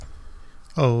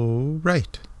Oh,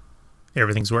 right.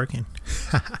 Everything's working.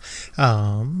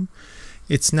 um,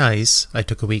 it's nice. I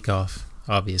took a week off,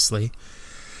 obviously.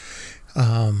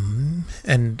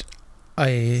 And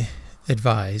I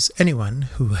advise anyone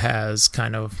who has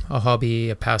kind of a hobby,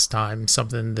 a pastime,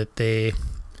 something that they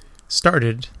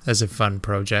started as a fun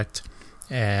project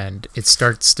and it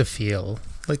starts to feel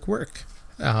like work.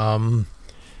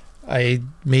 I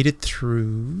made it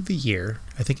through the year.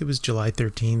 I think it was July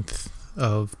 13th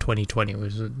of 2020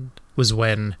 was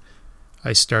when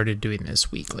I started doing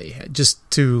this weekly, just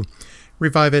to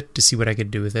revive it, to see what I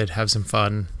could do with it, have some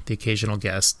fun, the occasional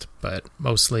guest, but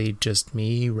mostly just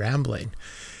me rambling.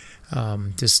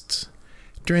 Just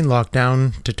during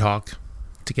lockdown to talk,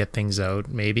 to get things out,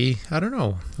 maybe. I don't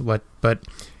know what, but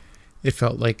it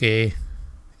felt like it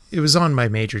was on my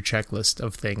major checklist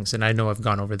of things, and I know I've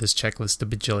gone over this checklist a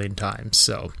bajillion times,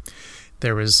 so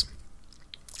there was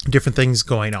different things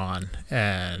going on,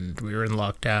 and we were in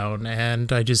lockdown,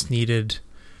 and I just needed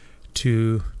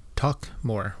to talk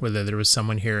more, whether there was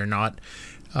someone here or not.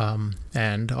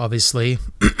 And obviously,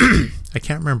 I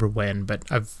can't remember when, but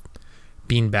I've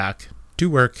been back to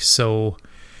work, so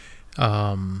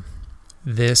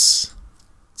this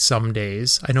some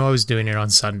days, I know I was doing it on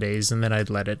Sundays, and then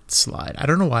I'd let it slide. I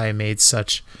don't know why I made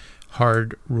such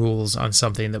hard rules on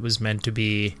something that was meant to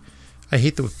be, I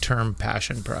hate the term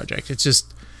passion project. It's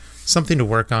just something to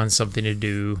work on, something to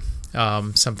do,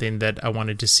 something that I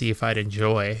wanted to see if I'd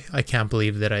enjoy. I can't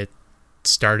believe that I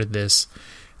started this.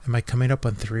 Am I coming up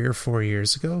on 3 or 4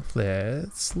 years ago?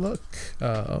 Let's look.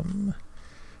 When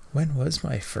was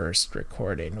my first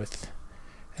recording with...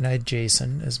 And I had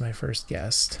Jason as my first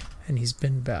guest, and he's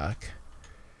been back.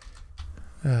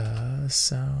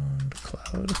 SoundCloud.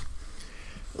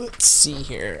 Let's see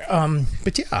here.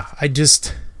 But yeah, I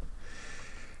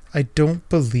don't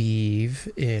believe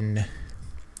in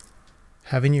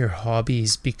having your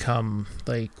hobbies become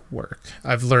like work.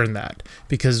 I've learned that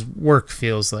because work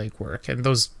feels like work, and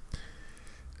those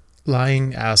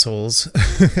lying assholes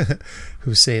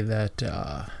who say that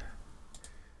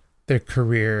their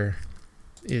career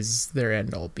is their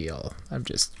end all be all. I'm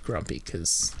just grumpy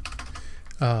because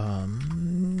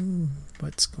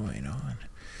what's going on?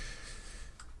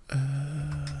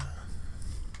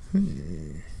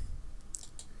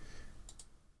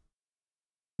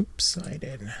 Oops, I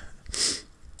didn't.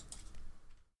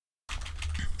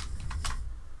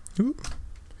 Oop.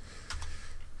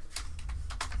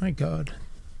 My God,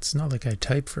 it's not like I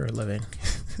type for a living.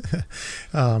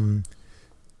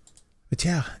 But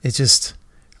yeah, it's just,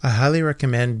 I highly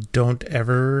recommend don't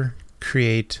ever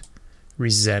create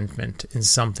resentment in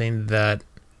something that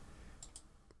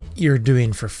you're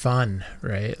doing for fun,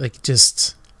 right? Like,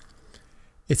 just,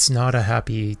 it's not a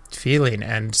happy feeling.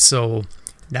 And so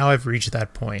now I've reached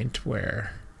that point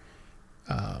where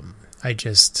I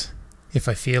just, if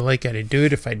I feel like I do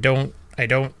it, if I don't, I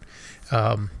don't.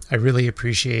 I really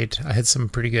appreciate, I had some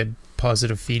pretty good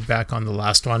positive feedback on the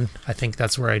last one. I think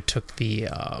that's where I took the,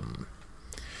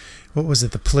 what was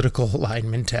it, the political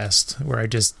alignment test, where I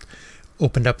just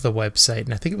opened up the website,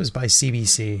 and I think it was by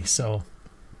CBC. So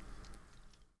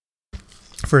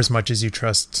for as much as you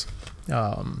trust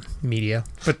media,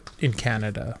 but in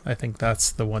Canada, I think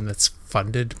that's the one that's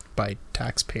funded by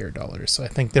taxpayer dollars. So I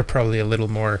think they're probably a little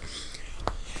more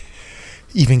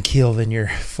even keel than your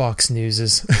Fox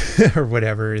Newses or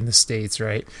whatever in the States,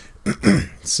 right?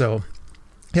 So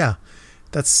yeah,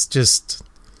 that's just,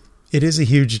 it is a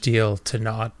huge deal to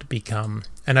not become,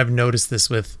 and I've noticed this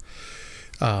with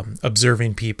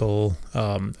observing people,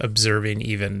 observing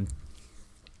even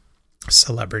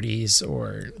celebrities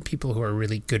or people who are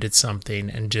really good at something,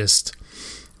 and just,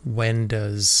 when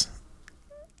does,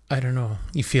 I don't know,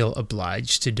 you feel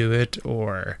obliged to do it,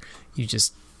 or you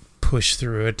just push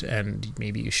through it and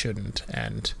maybe you shouldn't.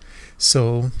 And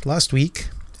so last week,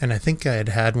 and I think I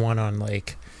had one on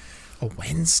like a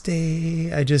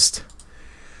Wednesday,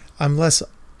 I'm less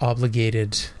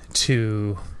obligated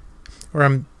to, or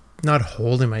I'm not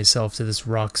holding myself to this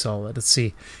rock solid. Let's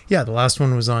see. Yeah, the last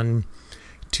one was on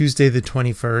Tuesday the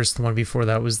 21st. The one before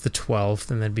that was the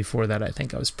 12th. And then before that, I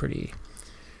think I was pretty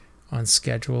on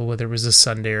schedule, whether it was a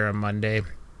Sunday or a Monday,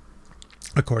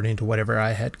 according to whatever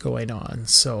I had going on.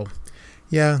 So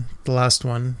yeah, the last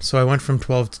one. So I went from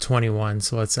 12 to 21.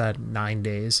 So it's at 9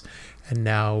 days. And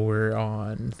now we're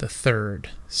on the 3rd.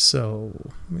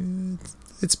 So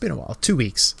it's been a while. 2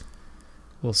 weeks,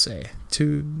 we'll say.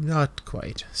 2, not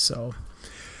quite. So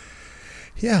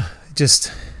yeah,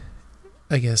 just,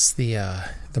 I guess the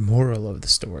moral of the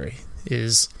story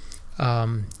is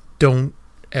don't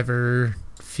ever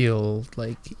feel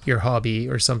like your hobby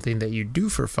or something that you do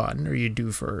for fun, or you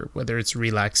do for whether it's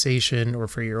relaxation or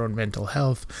for your own mental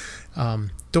health,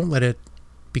 don't let it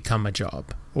become a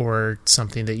job or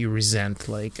something that you resent,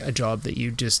 like a job that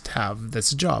you just have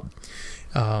that's a job.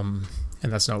 And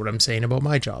that's not what I'm saying about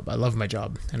my job. I love my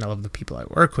job and I love the people I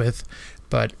work with,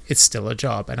 but it's still a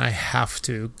job, and I have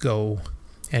to go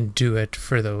and do it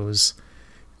for those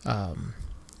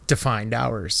defined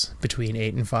hours between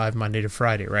 8 and 5, Monday to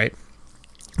Friday, right?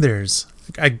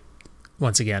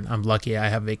 Once again, I'm lucky I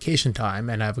have vacation time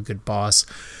and I have a good boss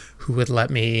who would let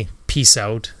me peace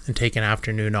out and take an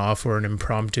afternoon off or an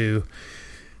impromptu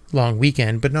long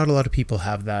weekend, but not a lot of people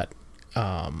have that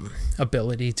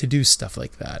ability to do stuff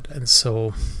like that. And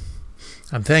so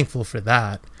I'm thankful for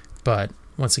that. But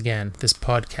once again, this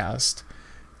podcast,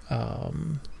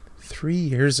 3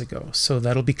 years ago, so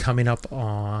that'll be coming up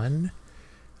on,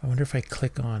 I wonder if I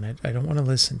click on it. I don't want to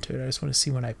listen to it. I just want to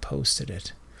see when I posted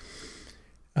it.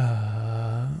 So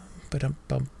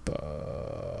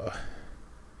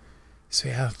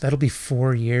yeah, that'll be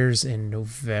 4 years in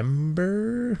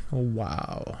November. Oh,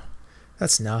 wow.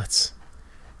 That's nuts.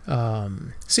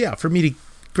 So yeah, for me to,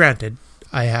 granted,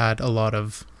 I had a lot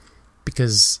of,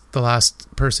 because the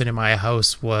last person in my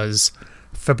house was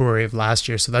February of last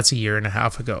year, so that's a year and a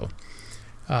half ago.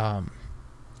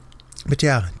 But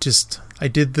yeah, I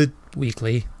did the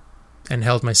weekly and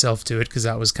held myself to it because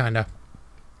that was kind of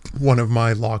one of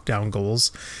my lockdown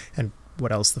goals. And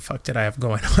what else the fuck did I have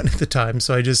going on at the time?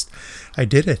 So I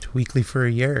did it weekly for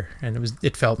a year, and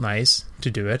it felt nice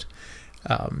to do it.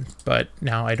 But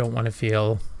now I don't want to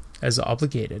feel as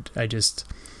obligated.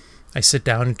 I sit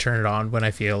down and turn it on when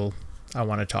I feel I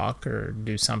want to talk or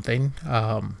do something.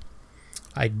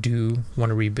 I do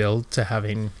want to rebuild to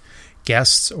having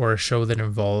guests or a show that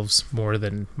involves more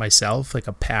than myself, like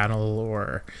a panel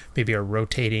or maybe a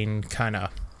rotating kind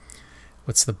of,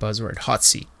 what's the buzzword? Hot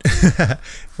seat.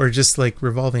 Or just like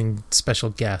revolving special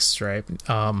guests, right?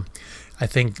 I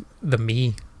think the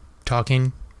me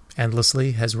talking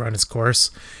endlessly has run its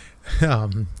course.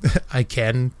 I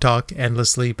can talk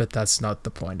endlessly, but that's not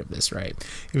the point of this, right?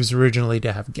 It was originally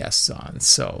to have guests on.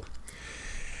 So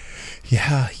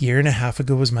yeah, a year and a half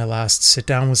ago was my last sit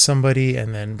down with somebody,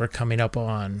 and then we're coming up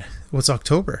on, what's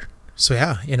October? So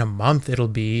yeah, in a month it'll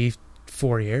be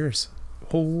 4 years.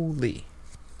 Holy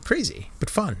crazy, but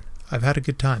fun. I've had a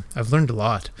good time. I've learned a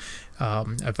lot.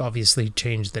 I've obviously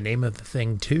changed the name of the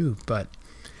thing too, but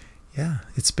yeah,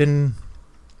 it's been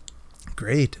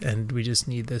great, and we just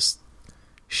need this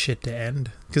shit to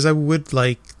end, because I would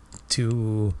like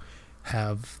to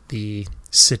have the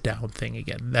sit down thing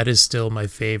again. That is still my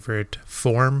favorite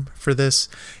form for this.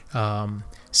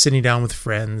 Sitting down with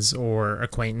friends or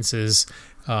acquaintances.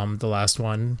 The last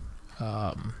one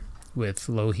with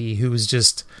Lohi, who was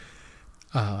just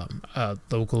a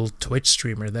local Twitch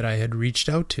streamer that I had reached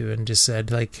out to and just said,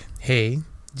 like, hey,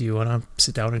 do you want to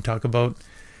sit down and talk about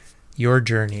your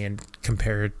journey and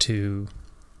compare it to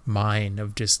mine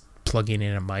of just plugging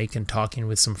in a mic and talking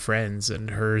with some friends?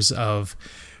 And hers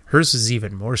is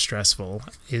even more stressful,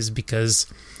 is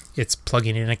because it's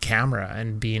plugging in a camera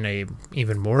and being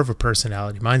even more of a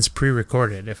personality. Mine's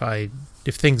pre-recorded.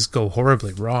 If things go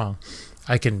horribly wrong,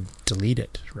 I can delete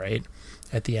it right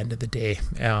at the end of the day.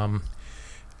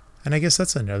 And I guess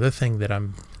that's another thing that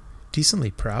I'm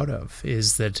decently proud of,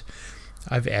 is that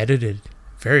I've edited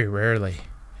very rarely.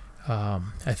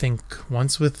 I think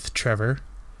once with Trevor,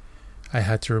 I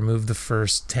had to remove the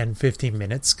first 10-15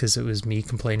 minutes because it was me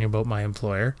complaining about my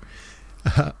employer.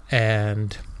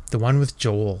 And the one with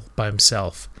Joel by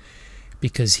himself,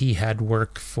 because he had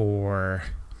work for,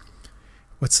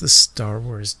 what's the Star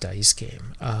Wars dice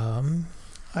game? I'm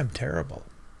terrible.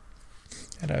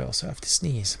 And I also have to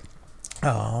sneeze.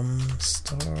 Star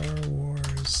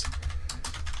Wars.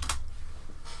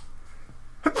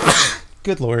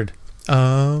 Good Lord.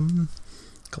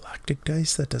 Galactic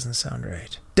Dice? That doesn't sound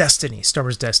right. Destiny. Star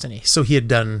Wars Destiny. So he had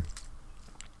done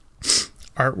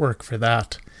artwork for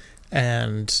that.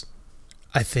 And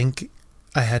I think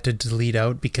I had to delete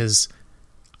out because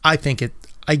I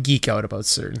geek out about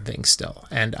certain things still.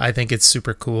 And I think it's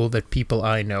super cool that people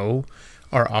I know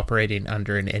are operating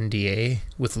under an NDA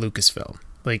with Lucasfilm.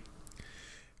 Like,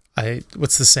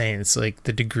 what's the saying? It's like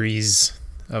the degrees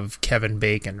of Kevin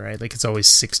Bacon, right? Like, it's always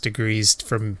 6 degrees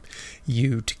from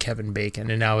you to Kevin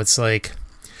Bacon. And now it's like,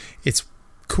 it's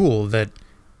cool that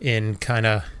in kind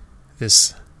of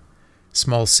this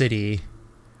small city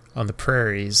on the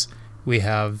prairies, we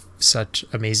have such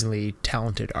amazingly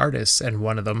talented artists. And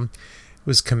one of them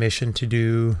was commissioned to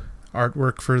do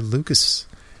artwork for Lucas,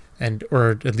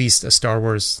 or at least a Star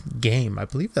Wars game. I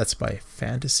believe that's by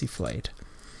Fantasy Flight.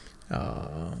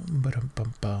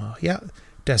 Yeah,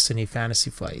 Destiny Fantasy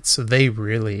Flight. So they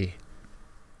really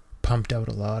pumped out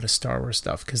a lot of Star Wars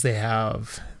stuff because they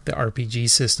have the RPG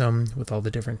system with all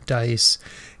the different dice.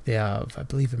 They have, I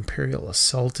believe, Imperial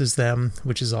Assault is them,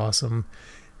 which is awesome.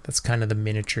 That's kind of the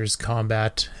miniatures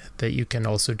combat that you can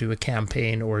also do a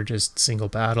campaign or just single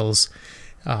battles.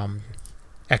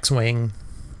 X-Wing,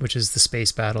 which is the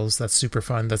space battles. That's super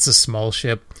fun. That's a small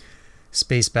ship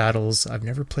space battles. I've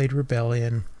never played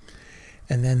Rebellion.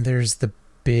 And then there's the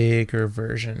bigger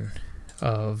version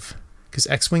of, because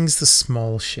X-Wing's the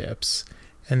small ships,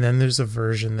 and then there's a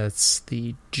version that's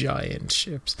the giant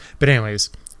ships. But anyways,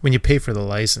 when you pay for the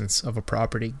license of a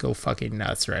property, go fucking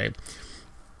nuts, right?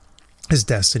 His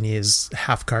Destiny is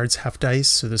half cards, half dice.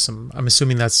 So there's some, I'm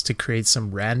assuming that's to create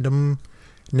some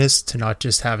randomness to not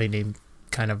just having a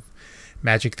kind of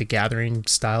Magic the Gathering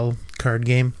style card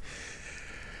game.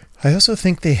 I also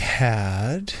think they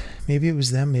had, maybe it was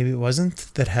them, maybe it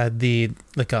wasn't, that had the,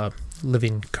 like a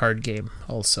living card game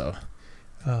also.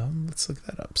 Let's look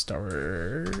that up. Star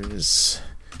Wars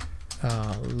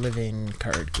living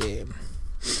card game.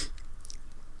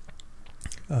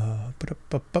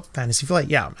 Fantasy Flight,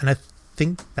 yeah. And I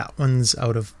think that one's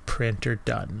out of print or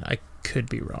done. I could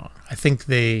be wrong. I think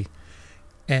they,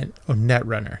 and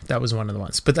Netrunner, that was one of the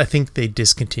ones. But I think they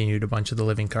discontinued a bunch of the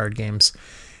living card games,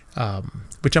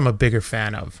 which I'm a bigger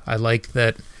fan of. I like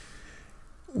that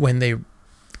when they,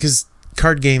 because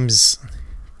card games,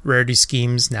 rarity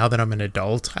schemes, now that I'm an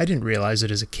adult, I didn't realize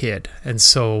it as a kid. And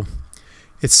so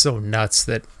it's so nuts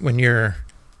that when you're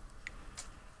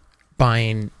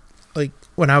buying, like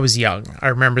when I was young, I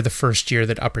remember the first year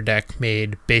that Upper Deck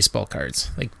made baseball cards,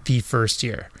 like the first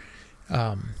year.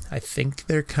 I think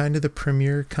they're kind of the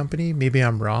premier company. Maybe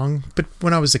I'm wrong. But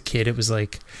when I was a kid, it was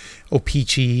like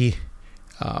O-Pee-Chee,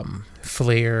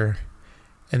 Flair,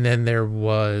 and then there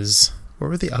was, what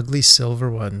were the ugly silver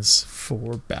ones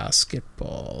for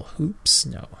basketball? Hoops?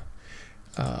 No.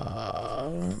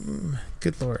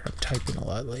 Good Lord, I'm typing a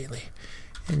lot lately.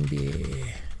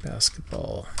 NBA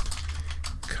basketball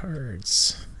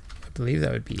cards. I believe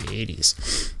that would be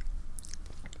 80s.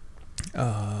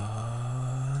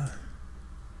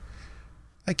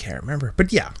 I can't remember.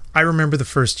 But yeah, I remember the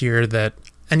first year that,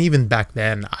 and even back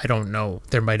then, I don't know,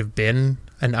 there might have been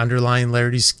an underlying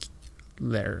rarity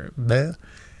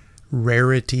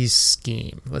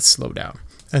scheme. Let's slow down.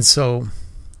 And so,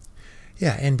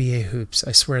 yeah, NBA Hoops.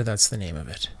 I swear that's the name of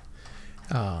it.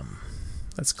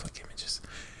 Let's click images.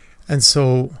 And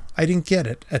so I didn't get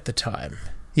it at the time.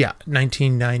 Yeah,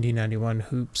 1990-91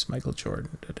 Hoops, Michael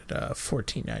Jordan,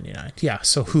 $14.99. Yeah,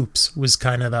 so Hoops was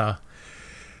kind of the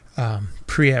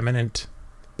preeminent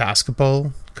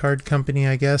basketball card company,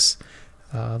 I guess.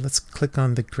 Let's click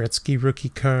on the Gretzky rookie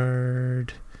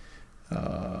card.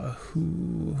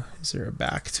 Who is there a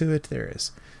back to it? There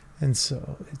is. And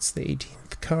so it's the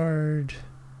 18th card.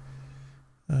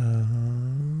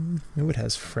 It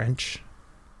has French.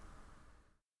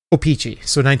 O-Pee-Chee.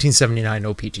 So 1979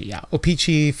 O-Pee-Chee. Yeah.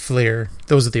 O-Pee-Chee, Flair.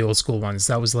 Those are the old school ones.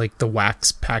 That was like the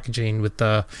wax packaging with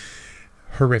the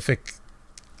horrific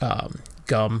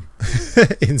gum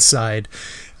inside.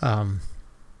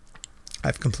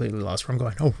 I've completely lost where I'm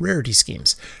going. Oh, rarity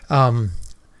schemes. And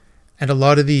a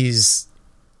lot of these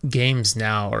games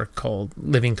now are called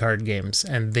living card games,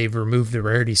 and they've removed the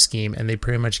rarity scheme, and they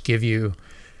pretty much give you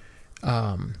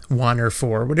one or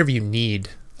four, whatever you need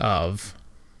of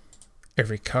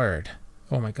every card.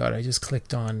 Oh my god, I just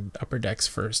clicked on Upper Deck's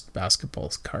first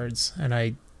basketball cards, and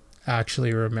I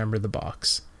actually remember the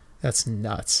box. That's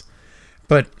nuts.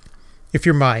 But if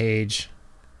you're my age,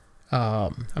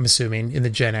 I'm assuming in the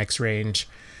Gen X range,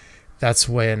 that's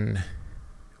when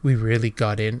we really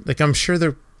got in. Like, I'm sure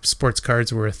the sports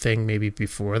cards were a thing maybe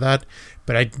before that,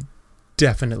 but I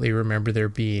definitely remember there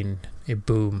being a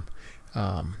boom.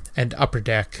 And Upper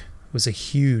Deck was a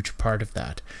huge part of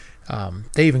that.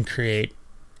 They even create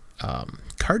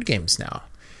card games now,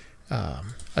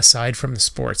 aside from the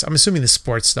sports. I'm assuming the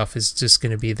sports stuff is just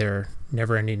going to be their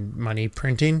never-ending money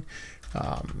printing.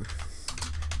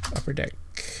 Upper Deck.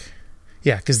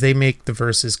 Yeah, because they make the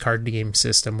Versus card game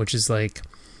system, which is like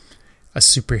a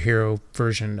superhero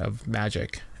version of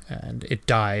Magic, and it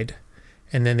died,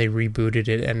 and then they rebooted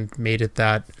it and made it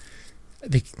that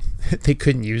they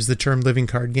couldn't use the term living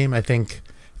card game. I think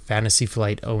Fantasy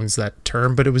Flight owns that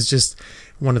term, but it was just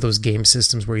one of those game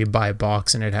systems where you buy a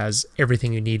box and it has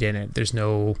everything you need in it. There's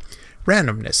no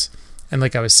randomness. And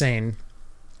like I was saying,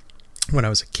 when I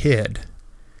was a kid,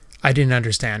 I didn't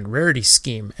understand rarity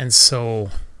scheme, and so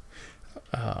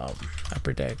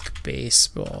Upper Deck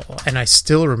baseball, and I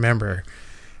still remember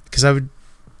because I would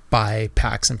buy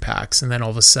packs and packs, and then all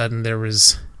of a sudden there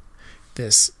was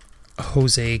this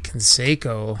Jose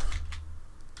Canseco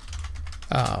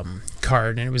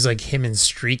card, and it was like him in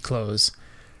street clothes.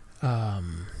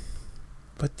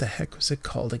 What the heck was it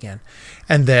called again?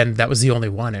 And then that was the only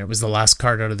one, and it was the last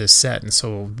card out of this set. And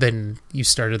so then you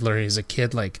started learning as a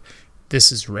kid, like,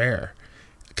 this is rare.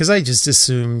 Because I just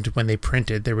assumed when they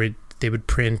printed, they would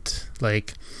print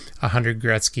like 100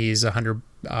 Gretzky's, 100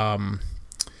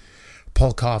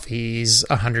 Paul Coffey's,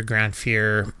 100 Grant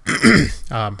Fuhr,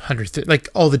 100, like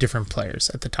all the different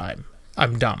players at the time.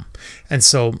 I'm dumb. And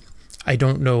so I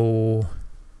don't know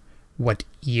what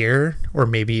year, or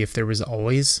maybe if there was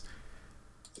always,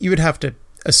 you would have to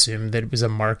assume that it was a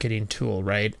marketing tool,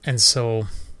 right? And so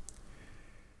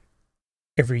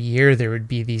every year there would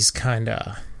be these kind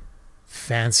of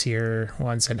fancier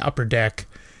ones, and Upper Deck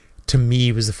to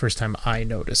me was the first time I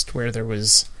noticed where there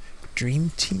was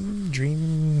Dream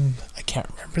Team, I can't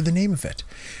remember the name of it,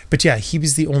 but yeah, he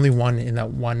was the only one in that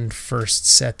one first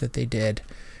set that they did.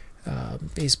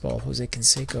 Baseball, Jose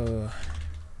Canseco,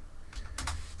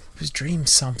 it was Dream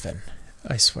something,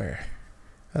 I swear.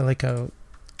 I like how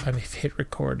I've hit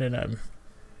record and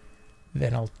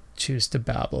then I'll choose to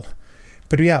babble.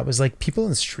 But yeah, it was like people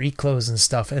in street clothes and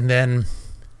stuff, and then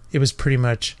it was pretty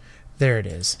much, there it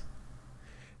is.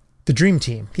 The Dream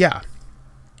Team, yeah.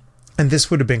 And this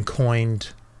would have been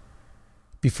coined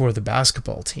before the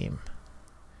basketball team.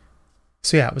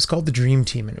 So yeah, it was called the Dream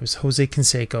Team, and it was Jose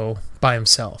Canseco by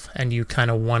himself, and you kind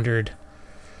of wondered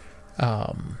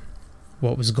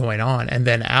what was going on. And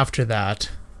then after that,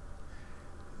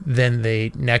 then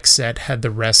the next set had the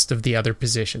rest of the other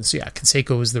positions. So yeah,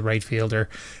 Canseco was the right fielder,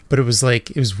 but it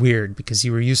was weird because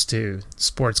you were used to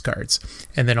sports cards,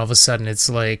 and then all of a sudden it's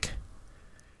like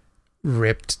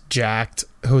ripped, jacked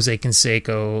Jose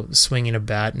Canseco swinging a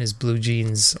bat in his blue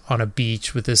jeans on a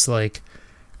beach with this like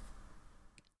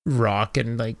rock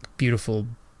and like beautiful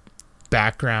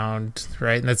background,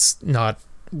 right? And that's not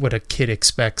what a kid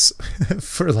expects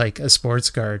for like a sports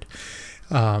card.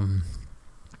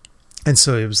 And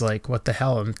so it was like, what the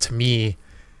hell? And to me,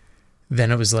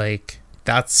 then it was like,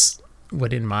 that's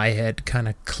what in my head kind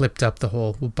of clipped up the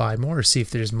whole, we'll buy more, see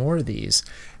if there's more of these.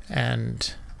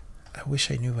 And I wish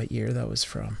I knew what year that was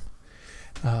from.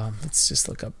 Let's just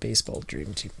look up Baseball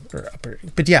Dream Team or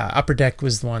but yeah, Upper Deck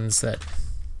was the ones that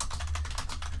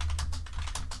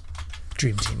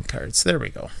Dream Team cards. There we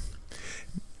go.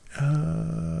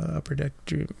 Upper Deck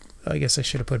Dream. I guess I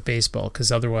should have put baseball,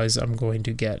 because otherwise I'm going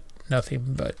to get nothing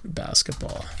but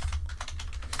basketball.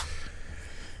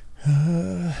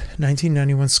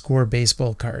 1991 Score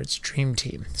baseball cards, Dream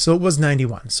Team. So it was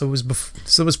 91. So it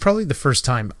was probably the first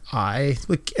time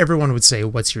everyone would say,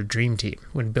 "What's your dream team?"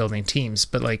 when building teams,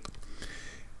 but like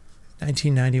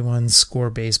 1991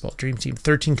 Score baseball, Dream Team,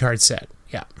 13 card set.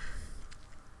 Yeah.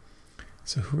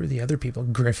 So who are the other people?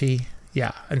 Griffey.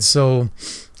 Yeah. And so,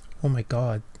 oh my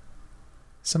God,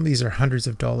 some of these are hundreds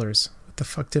of dollars. What the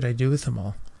fuck did I do with them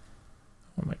all?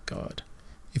 Oh my God.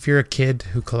 If you're a kid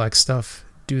who collects stuff,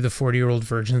 do the 40-year-old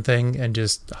virgin thing and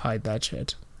just hide that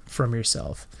shit from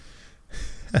yourself.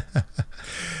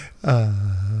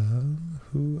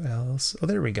 Who else? Oh,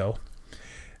 there we go.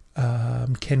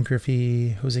 Ken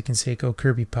Griffey, Jose Canseco,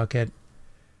 Kirby Puckett,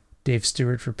 Dave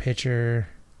Stewart for pitcher,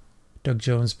 Doug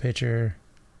Jones pitcher.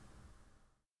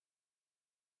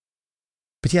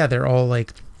 But yeah, they're all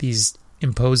like these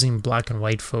imposing black and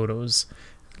white photos.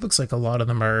 It looks like a lot of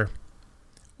them are,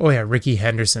 oh yeah, Ricky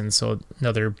Henderson, so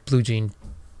another blue jean,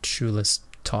 shoeless,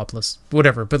 topless,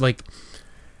 whatever. But like,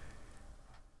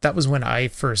 that was when I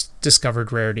first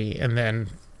discovered Rarity. And then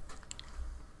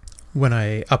when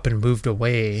I up and moved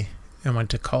away and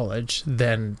went to college,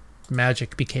 then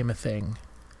Magic became a thing.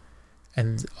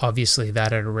 And obviously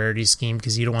that had a Rarity scheme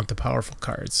because you don't want the powerful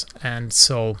cards. And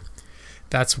so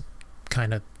that's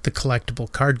kind of the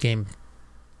collectible card game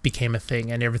became a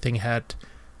thing, and everything had,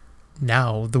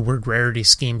 now the word Rarity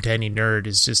scheme to any nerd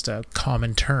is just a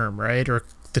common term, right? Or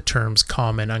the terms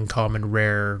common, uncommon,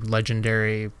 rare,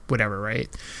 legendary, whatever, right?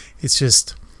 It's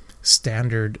just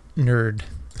standard nerd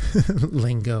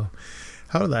lingo.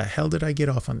 How the hell did I get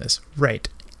off on this? Right.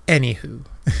 Anywho.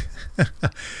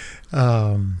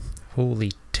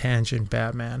 Holy tangent,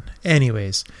 Batman.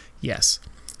 Anyways, yes.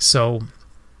 So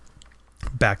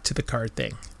back to the card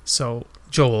thing. So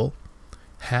Joel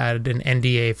had an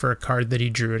NDA for a card that he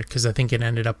drew, because I think it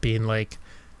ended up being like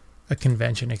a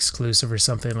convention exclusive or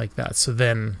something like that. So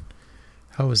then,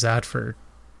 how was that for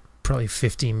probably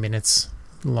 15 minutes?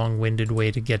 Long-winded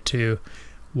way to get to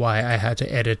why I had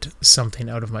to edit something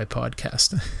out of my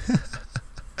podcast.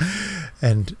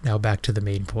 And now back to the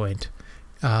main point.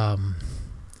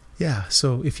 Yeah,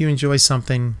 so if you enjoy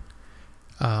something,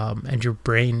 and your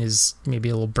brain is maybe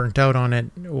a little burnt out on it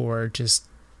or just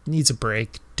needs a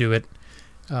break, do it.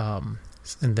 And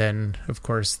then, of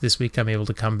course, this week I'm able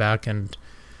to come back and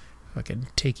I can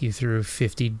take you through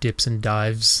 50 dips and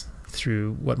dives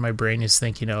through what my brain is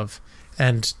thinking of.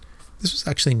 And this was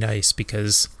actually nice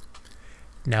because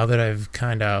now that I've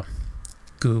kind of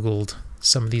Googled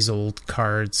some of these old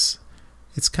cards,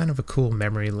 it's kind of a cool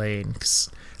memory lane, because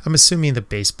I'm assuming that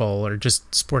baseball or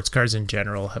just sports cards in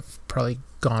general have probably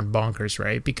gone bonkers,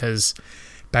 right? Because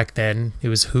back then it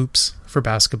was hoops for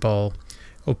basketball,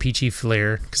 O-Pee-Chee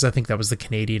Flair, because I think that was the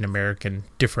Canadian-American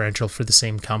differential for the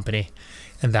same company,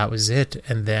 and that was it.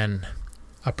 And then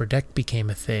Upper Deck became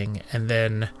a thing, and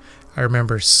then I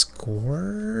remember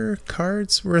score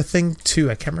cards were a thing too.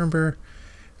 I can't remember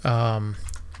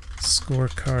score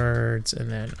cards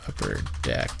and then Upper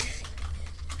Deck,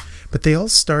 but they all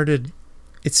started,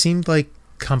 it seemed like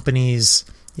companies,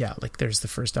 like there's the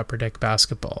first Upper Deck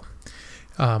basketball,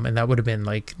 and that would have been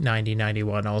like 90,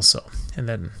 91 also, and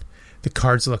then the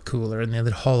cards look cooler and they had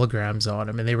holograms on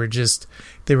them, and they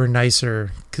were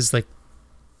nicer because like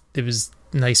it was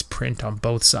nice print on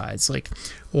both sides. Like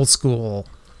old school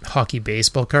hockey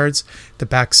baseball cards, the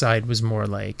backside was more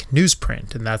like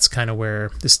newsprint, and that's kind of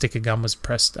where the stick of gum was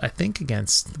pressed, I think,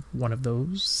 against one of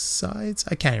those sides.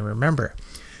 I can't even remember.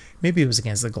 Maybe it was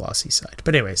against the glossy side.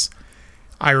 But anyways,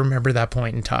 I remember that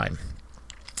point in time,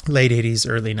 late 80s,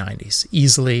 early 90s,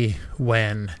 easily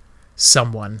when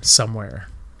someone somewhere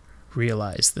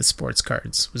realized that sports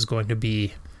cards was going to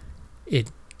be an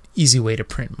easy way to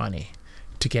print money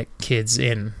to get kids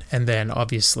in. And then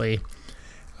obviously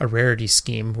a rarity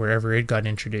scheme wherever it got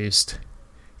introduced,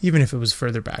 even if it was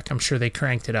further back, I'm sure they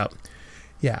cranked it up.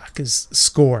 Yeah, because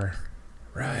Score,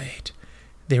 right,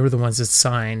 they were the ones that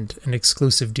signed an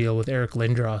exclusive deal with Eric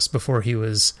Lindros before he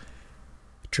was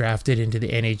drafted into the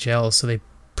NHL, so they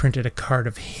printed a card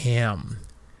of him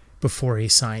before he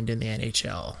signed in the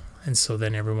NHL. And so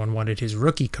then everyone wanted his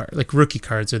rookie card. Like, rookie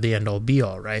cards are the end-all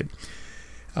be-all, right?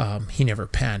 He never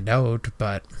panned out,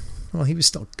 but, well, he was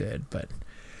still good. But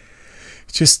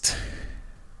just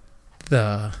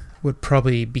what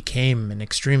probably became an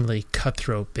extremely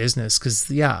cutthroat business, because,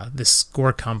 this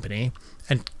Score company,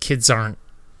 and kids aren't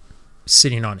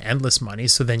sitting on endless money,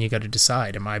 so then you got to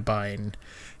decide, am I buying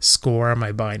Score, am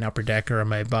I buying Upper Deck, or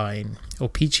am I buying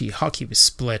O-Pee-Chee? Hockey was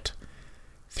split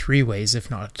 3 ways, if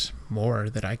not more,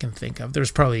 that I can think of.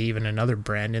 There's probably even another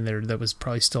brand in there that was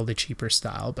probably still the cheaper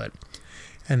style,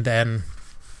 and then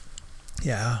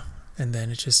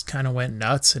it just kind of went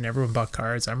nuts, and everyone bought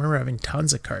cards. I remember having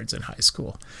tons of cards in high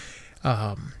school,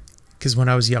 because when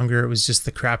I was younger, it was just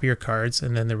the crappier cards,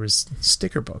 and then there was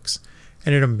sticker books,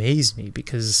 and it amazed me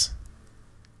because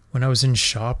when I was in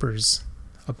Shoppers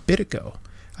a bit ago,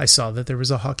 I saw that there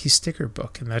was a hockey sticker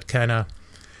book, and that kind of,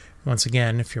 once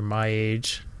again, if you're my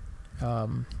age,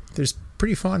 there's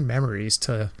pretty fond memories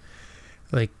to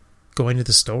like going to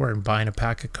the store and buying a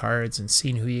pack of cards and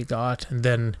seeing who you got. And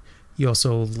then you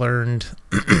also learned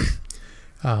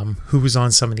who was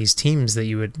on some of these teams that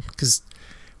you would, because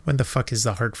when the fuck is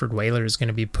the Hartford Whalers going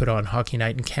to be put on Hockey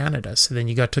Night in Canada? So then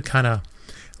you got to kind of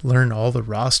learn all the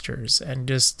rosters, and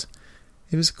just,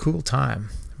 it was a cool time.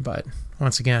 But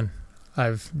once again,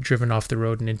 I've driven off the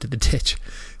road and into the ditch.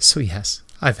 So yes,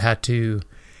 I've had to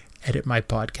edit my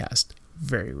podcast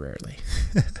very rarely.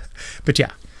 But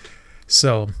yeah,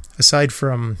 so aside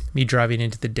from me driving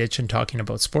into the ditch and talking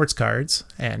about sports cards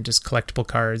and just collectible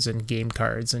cards and game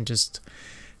cards and just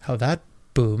how that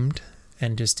boomed,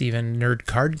 and just even nerd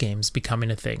card games becoming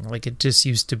a thing. Like, it just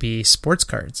used to be sports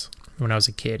cards when I was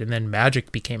a kid, and then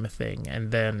Magic became a thing,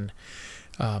 and then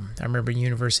I remember in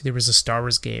university there was a Star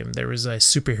Wars game. There was a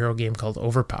superhero game called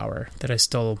Overpower that I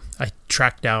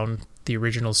tracked down the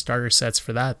original starter sets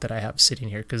for that I have sitting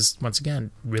here, because once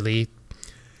again, really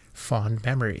fond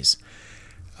memories.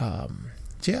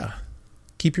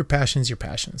 Keep your passions your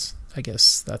passions. I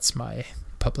guess that's my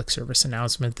public service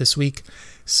announcement this week.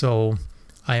 So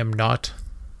I am not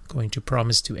going to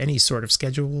promise to any sort of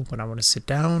schedule when I want to sit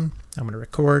down. I'm going to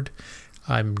record.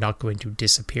 I'm not going to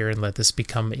disappear and let this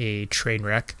become a train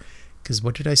wreck, because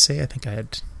what did I say? I think I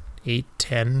had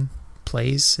 8-10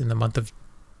 plays in the month of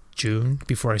June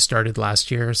before I started last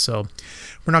year, so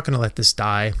we're not going to let this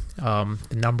die. The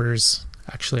numbers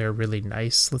actually are really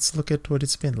nice. Let's look at what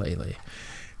it's been lately.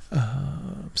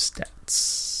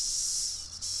 Stats.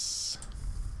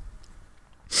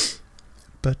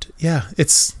 But yeah,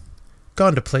 it's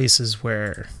gone to places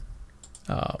where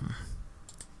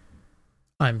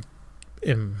I'm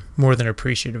more than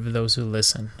appreciative of those who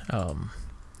listen.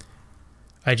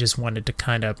 I just wanted to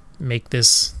kind of make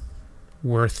this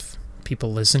worth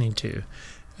people listening to.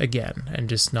 again, and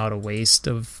just not a waste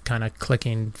of kind of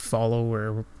clicking follow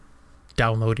or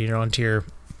downloading it onto your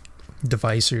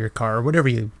device or your car or whatever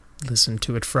you listen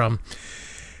to it from.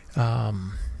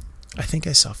 I think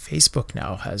I saw Facebook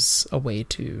now has a way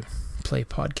to play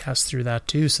podcasts through that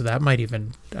too, so that might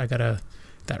even, that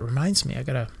reminds me, I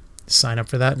gotta sign up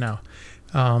for that now.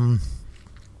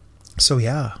 So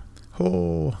yeah,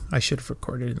 I should have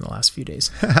recorded in the last few days.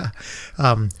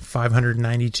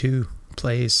 592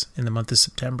 plays in the month of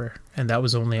September, and that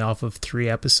was only off of 3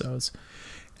 episodes,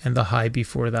 and the high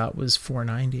before that was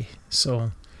 490.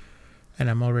 So, and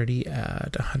I'm already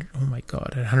at 100, oh my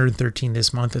god, 113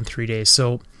 this month in 3 days.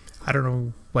 So I don't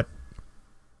know what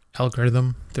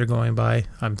algorithm they're going by.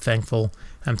 I'm thankful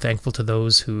to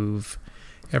those who've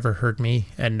ever heard me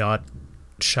and not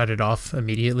shut it off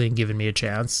immediately and given me a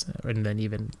chance, and then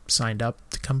even signed up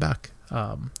to come back.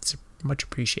 It's much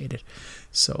appreciated.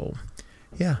 So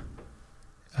yeah,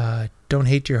 don't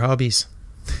hate your hobbies.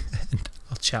 And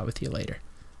I'll chat with you later.